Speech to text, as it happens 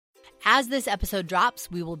As this episode drops,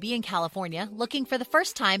 we will be in California looking for the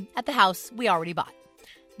first time at the house we already bought.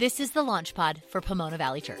 This is the launch pod for Pomona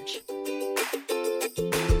Valley Church.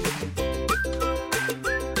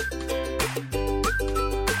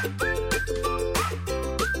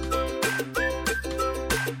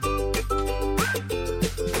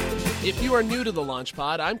 If you are new to the Launch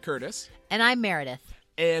Pod, I'm Curtis. And I'm Meredith.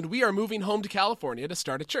 And we are moving home to California to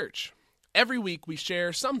start a church. Every week we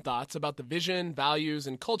share some thoughts about the vision, values,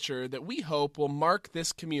 and culture that we hope will mark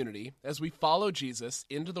this community as we follow Jesus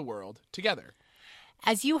into the world together.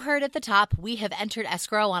 As you heard at the top, we have entered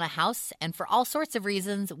escrow on a house, and for all sorts of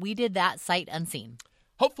reasons, we did that sight unseen.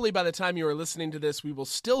 Hopefully by the time you are listening to this, we will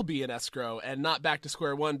still be in escrow and not back to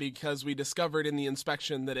square one because we discovered in the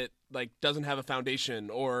inspection that it doesn't have a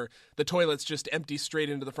foundation or the toilet's just empty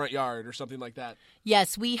straight into the front yard or something like that.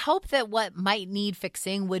 Yes, we hope that what might need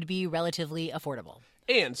fixing would be relatively affordable.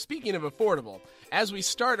 And speaking of affordable, as we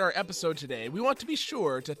start our episode today, we want to be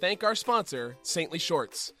sure to thank our sponsor, Saintly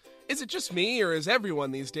Shorts. Is it just me, or is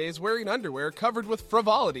everyone these days wearing underwear covered with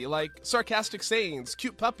frivolity like sarcastic sayings,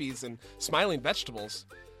 cute puppies, and smiling vegetables?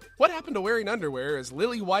 What happened to wearing underwear as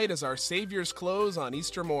lily white as our Savior's clothes on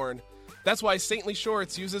Easter morn? That's why Saintly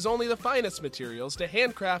Shorts uses only the finest materials to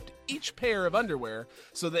handcraft each pair of underwear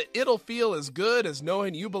so that it'll feel as good as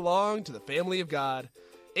knowing you belong to the family of God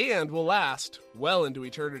and will last well into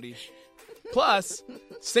eternity. Plus,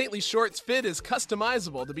 Saintly Shorts fit is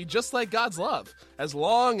customizable to be just like God's love, as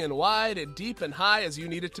long and wide and deep and high as you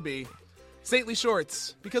need it to be. Saintly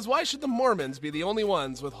Shorts, because why should the Mormons be the only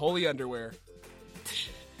ones with holy underwear?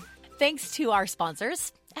 Thanks to our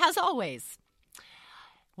sponsors, as always.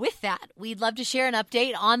 With that, we'd love to share an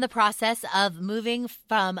update on the process of moving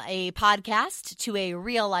from a podcast to a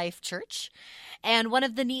real-life church. And one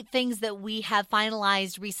of the neat things that we have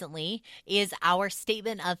finalized recently is our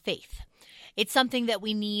statement of faith. It's something that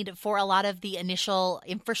we need for a lot of the initial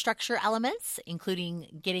infrastructure elements,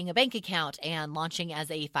 including getting a bank account and launching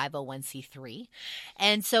as a 501c3.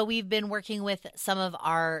 And so we've been working with some of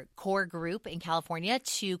our core group in California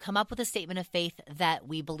to come up with a statement of faith that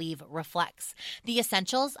we believe reflects the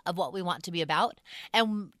essentials of what we want to be about,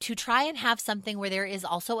 and to try and have something where there is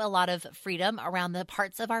also a lot of freedom around the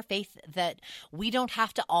parts of our faith that we don't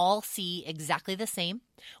have to all see exactly the same.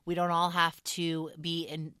 We don't all have to be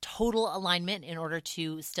in total alignment in order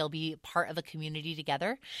to still be part of a community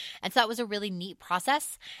together. And so that was a really neat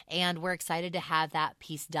process, and we're excited to have that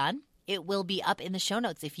piece done. It will be up in the show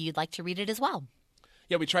notes if you'd like to read it as well.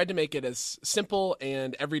 Yeah, we tried to make it as simple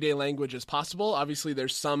and everyday language as possible. Obviously,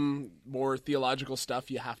 there's some more theological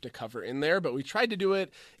stuff you have to cover in there, but we tried to do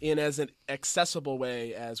it in as an accessible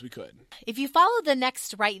way as we could. If you follow the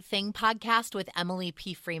Next Right Thing podcast with Emily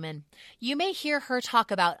P. Freeman, you may hear her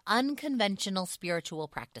talk about unconventional spiritual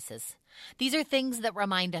practices. These are things that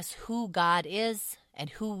remind us who God is and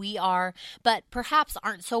who we are, but perhaps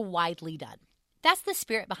aren't so widely done. That's the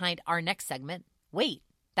spirit behind our next segment. Wait,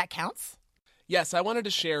 that counts? Yes, I wanted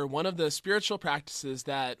to share one of the spiritual practices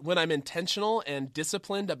that, when I'm intentional and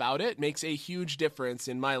disciplined about it, makes a huge difference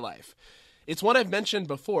in my life. It's one I've mentioned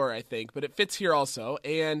before, I think, but it fits here also,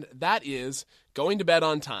 and that is going to bed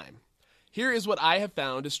on time. Here is what I have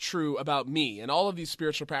found is true about me, and all of these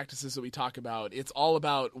spiritual practices that we talk about, it's all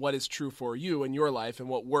about what is true for you in your life and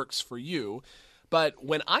what works for you. But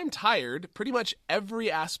when I'm tired, pretty much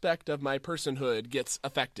every aspect of my personhood gets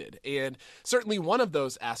affected. And certainly one of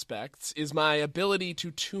those aspects is my ability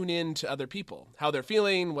to tune in to other people, how they're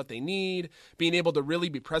feeling, what they need, being able to really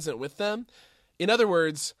be present with them. In other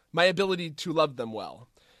words, my ability to love them well.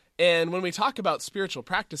 And when we talk about spiritual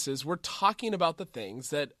practices, we're talking about the things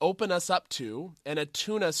that open us up to and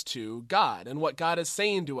attune us to God and what God is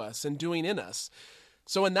saying to us and doing in us.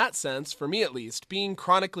 So in that sense, for me at least, being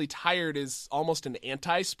chronically tired is almost an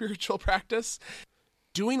anti-spiritual practice.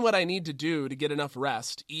 Doing what I need to do to get enough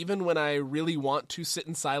rest, even when I really want to sit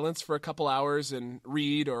in silence for a couple hours and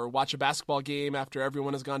read or watch a basketball game after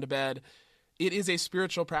everyone has gone to bed, it is a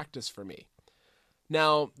spiritual practice for me.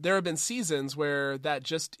 Now, there have been seasons where that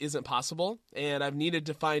just isn't possible, and I've needed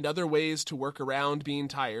to find other ways to work around being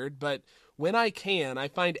tired, but when I can, I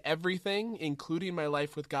find everything, including my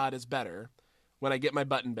life with God, is better when I get my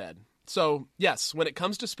butt in bed. So, yes, when it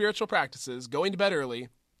comes to spiritual practices, going to bed early,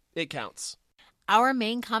 it counts. Our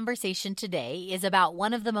main conversation today is about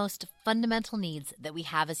one of the most fundamental needs that we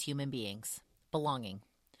have as human beings, belonging.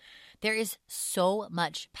 There is so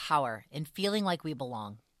much power in feeling like we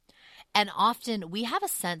belong. And often we have a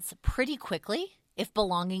sense pretty quickly if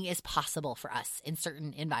belonging is possible for us in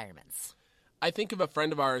certain environments. I think of a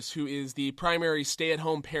friend of ours who is the primary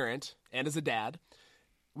stay-at-home parent and is a dad.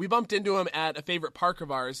 We bumped into him at a favorite park of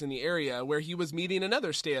ours in the area where he was meeting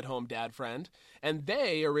another stay-at-home dad friend, and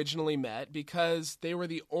they originally met because they were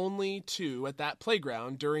the only two at that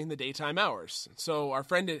playground during the daytime hours. So our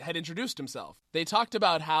friend had introduced himself. They talked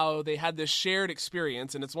about how they had this shared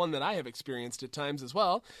experience, and it's one that I have experienced at times as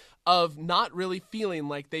well, of not really feeling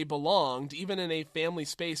like they belonged, even in a family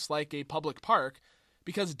space like a public park,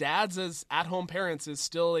 because dads as at-home parents is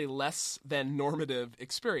still a less than normative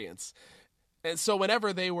experience. And so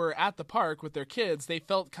whenever they were at the park with their kids, they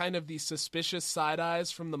felt kind of these suspicious side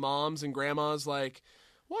eyes from the moms and grandmas like,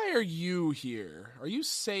 why are you here? Are you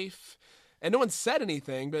safe? And no one said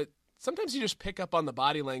anything, but sometimes you just pick up on the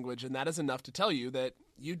body language, and that is enough to tell you that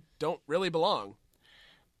you don't really belong.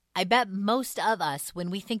 I bet most of us,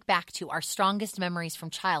 when we think back to our strongest memories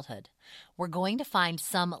from childhood, we're going to find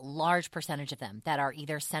some large percentage of them that are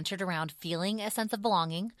either centered around feeling a sense of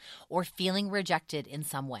belonging or feeling rejected in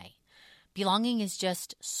some way. Belonging is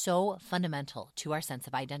just so fundamental to our sense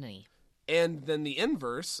of identity. And then the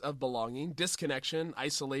inverse of belonging, disconnection,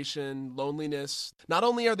 isolation, loneliness, not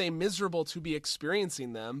only are they miserable to be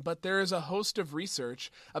experiencing them, but there is a host of research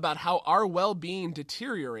about how our well-being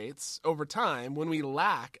deteriorates over time when we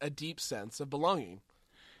lack a deep sense of belonging.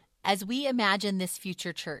 As we imagine this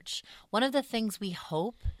future church, one of the things we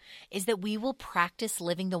hope is that we will practice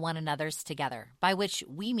living the one another's together, by which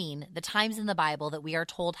we mean the times in the Bible that we are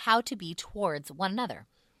told how to be towards one another.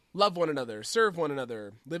 Love one another, serve one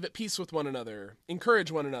another, live at peace with one another,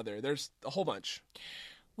 encourage one another. There's a whole bunch.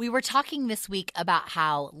 We were talking this week about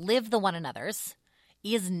how live the one another's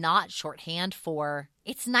is not shorthand for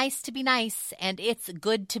it's nice to be nice and it's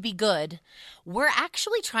good to be good. We're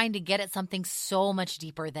actually trying to get at something so much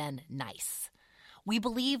deeper than nice. We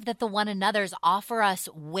believe that the one another's offer us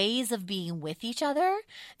ways of being with each other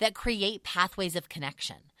that create pathways of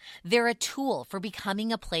connection. They're a tool for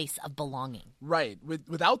becoming a place of belonging. Right.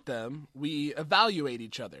 Without them, we evaluate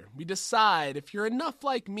each other. We decide if you're enough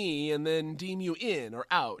like me and then deem you in or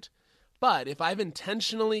out. But if I've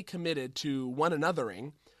intentionally committed to one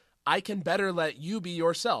anothering, I can better let you be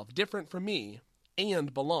yourself, different from me,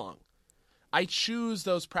 and belong. I choose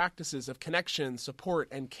those practices of connection, support,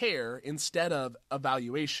 and care instead of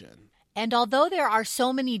evaluation. And although there are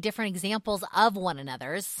so many different examples of one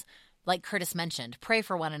another's, like Curtis mentioned, pray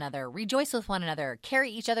for one another, rejoice with one another,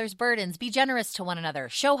 carry each other's burdens, be generous to one another,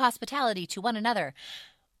 show hospitality to one another,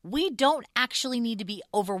 we don't actually need to be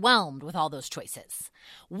overwhelmed with all those choices.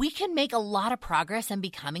 We can make a lot of progress in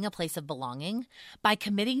becoming a place of belonging by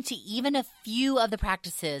committing to even a few of the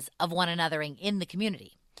practices of one anothering in the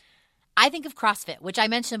community. I think of CrossFit, which I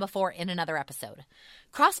mentioned before in another episode.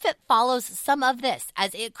 CrossFit follows some of this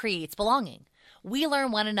as it creates belonging. We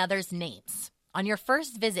learn one another's names. On your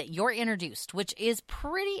first visit, you're introduced, which is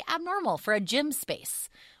pretty abnormal for a gym space.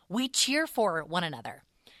 We cheer for one another.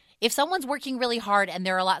 If someone's working really hard and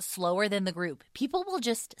they're a lot slower than the group, people will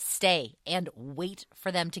just stay and wait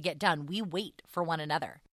for them to get done. We wait for one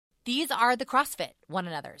another. These are the CrossFit one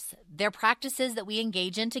another's. They're practices that we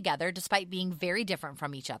engage in together despite being very different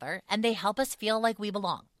from each other, and they help us feel like we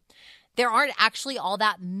belong. There aren't actually all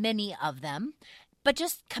that many of them, but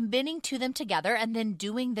just committing to them together and then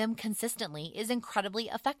doing them consistently is incredibly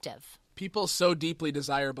effective. People so deeply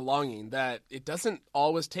desire belonging that it doesn't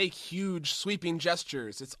always take huge, sweeping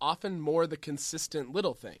gestures. It's often more the consistent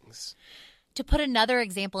little things. To put another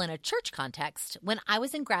example in a church context, when I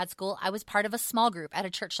was in grad school, I was part of a small group at a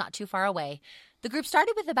church not too far away. The group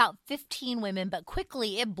started with about 15 women, but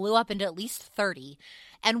quickly it blew up into at least 30.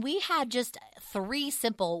 And we had just 3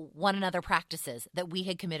 simple one another practices that we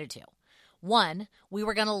had committed to. 1, we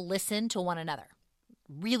were going to listen to one another.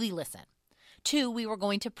 Really listen. 2, we were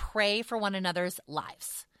going to pray for one another's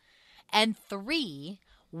lives. And 3,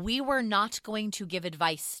 we were not going to give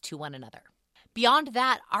advice to one another. Beyond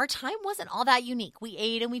that, our time wasn't all that unique. We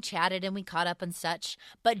ate and we chatted and we caught up and such.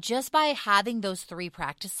 But just by having those 3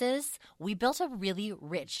 practices, we built a really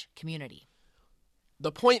rich community.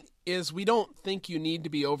 The point is, we don't think you need to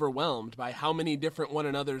be overwhelmed by how many different one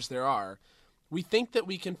another's there are. We think that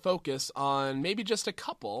we can focus on maybe just a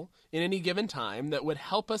couple in any given time that would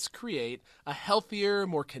help us create a healthier,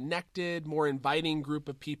 more connected, more inviting group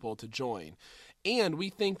of people to join. And we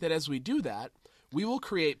think that as we do that, we will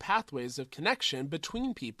create pathways of connection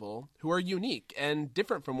between people who are unique and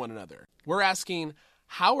different from one another. We're asking,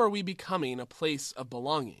 how are we becoming a place of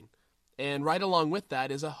belonging? And right along with that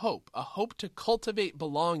is a hope to cultivate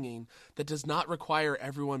belonging that does not require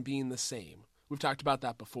everyone being the same. We've talked about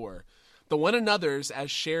that before. The one another's as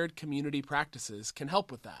shared community practices can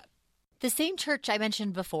help with that. The same church I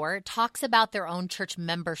mentioned before talks about their own church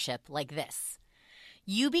membership like this.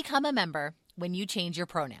 You become a member when you change your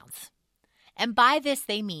pronouns. And by this,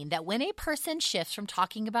 they mean that when a person shifts from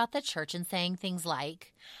talking about the church and saying things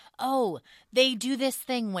like, oh, they do this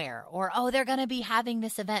thing where, or, oh, they're going to be having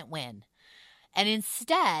this event when, and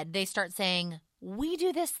instead they start saying, we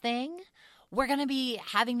do this thing, we're going to be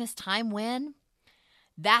having this time when,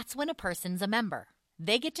 that's when a person's a member.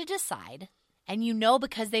 They get to decide, and you know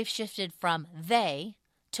because they've shifted from they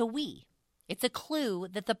to we. It's a clue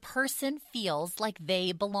that the person feels like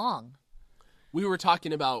they belong. We were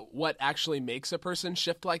talking about what actually makes a person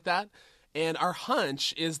shift like that, and our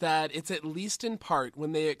hunch is that it's at least in part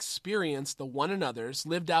when they experience the one another's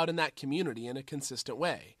lived out in that community in a consistent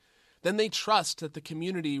way. Then they trust that the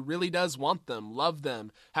community really does want them, love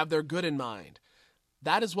them, have their good in mind.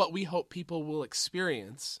 That is what we hope people will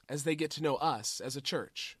experience as they get to know us as a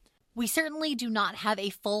church. We certainly do not have a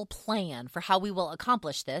full plan for how we will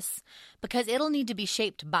accomplish this because it'll need to be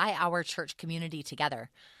shaped by our church community together.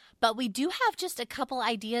 But we do have just a couple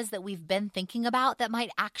ideas that we've been thinking about that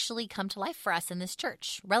might actually come to life for us in this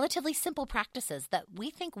church. Relatively simple practices that we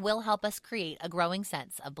think will help us create a growing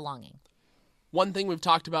sense of belonging. One thing we've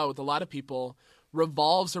talked about with a lot of people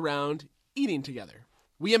revolves around eating together.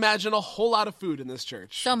 We imagine a whole lot of food in this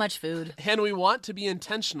church. So much food. And we want to be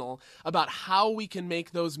intentional about how we can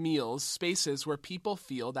make those meals spaces where people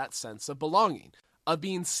feel that sense of belonging, of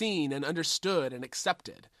being seen and understood and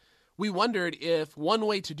accepted. We wondered if one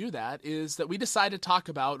way to do that is that we decide to talk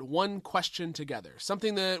about one question together,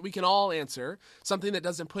 something that we can all answer, something that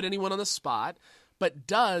doesn't put anyone on the spot, but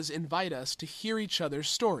does invite us to hear each other's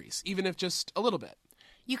stories, even if just a little bit.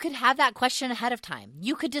 You could have that question ahead of time.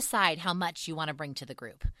 You could decide how much you want to bring to the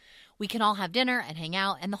group. We can all have dinner and hang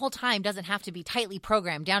out, and the whole time doesn't have to be tightly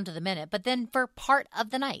programmed down to the minute, but then for part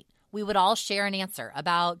of the night, we would all share an answer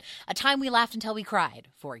about a time we laughed until we cried,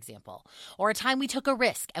 for example, or a time we took a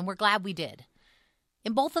risk and we're glad we did.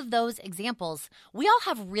 In both of those examples, we all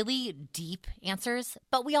have really deep answers,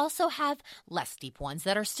 but we also have less deep ones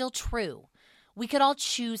that are still true. We could all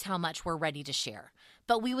choose how much we're ready to share,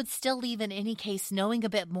 but we would still leave in any case knowing a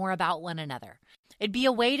bit more about one another. It'd be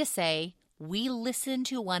a way to say, we listen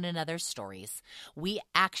to one another's stories. We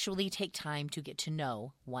actually take time to get to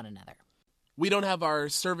know one another. We don't have our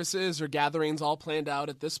services or gatherings all planned out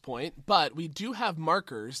at this point, but we do have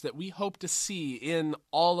markers that we hope to see in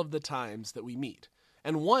all of the times that we meet.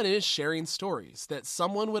 And one is sharing stories, that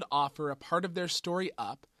someone would offer a part of their story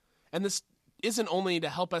up. And this isn't only to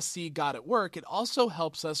help us see God at work, it also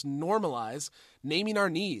helps us normalize naming our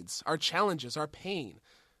needs, our challenges, our pain,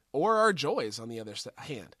 or our joys on the other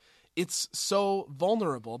hand. It's so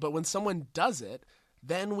vulnerable, but when someone does it,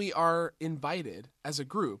 then we are invited as a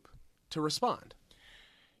group to respond.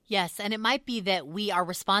 Yes, and it might be that we are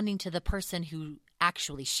responding to the person who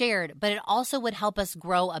actually shared, but it also would help us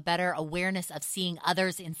grow a better awareness of seeing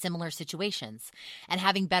others in similar situations and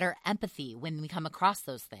having better empathy when we come across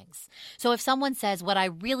those things. So if someone says, what I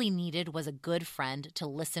really needed was a good friend to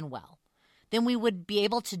listen well, then we would be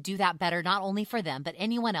able to do that better not only for them, but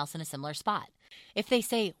anyone else in a similar spot. If they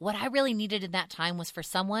say, what I really needed in that time was for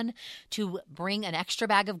someone to bring an extra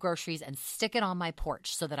bag of groceries and stick it on my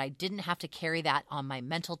porch so that I didn't have to carry that on my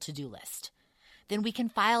mental to-do list, then we can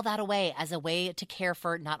file that away as a way to care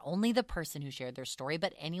for not only the person who shared their story,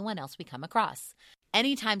 but anyone else we come across.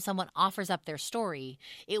 Anytime someone offers up their story,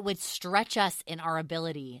 it would stretch us in our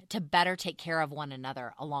ability to better take care of one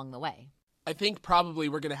another along the way. I think probably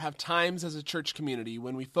we're going to have times as a church community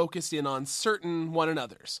when we focus in on certain one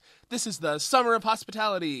another's. This is the summer of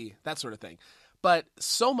hospitality, that sort of thing. But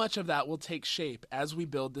so much of that will take shape as we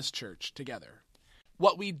build this church together.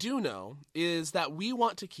 What we do know is that we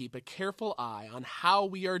want to keep a careful eye on how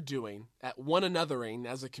we are doing at one anothering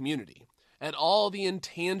as a community, at all the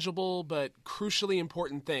intangible but crucially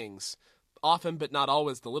important things, often but not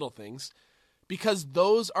always the little things, because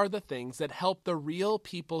those are the things that help the real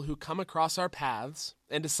people who come across our paths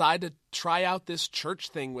and decide to try out this church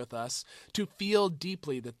thing with us to feel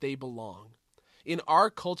deeply that they belong. In our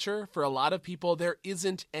culture, for a lot of people, there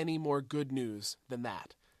isn't any more good news than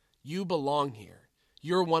that. You belong here.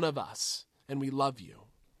 You're one of us, and we love you.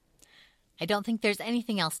 I don't think there's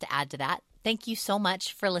anything else to add to that. Thank you so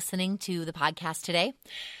much for listening to the podcast today.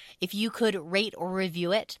 If you could rate or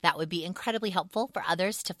review it, that would be incredibly helpful for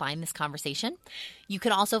others to find this conversation. You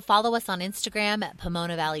can also follow us on Instagram at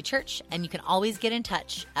Pomona Valley Church, and you can always get in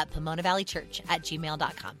touch at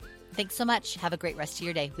pomonavalleychurch@gmail.com. Thanks so much. Have a great rest of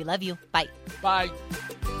your day. We love you. Bye. Bye.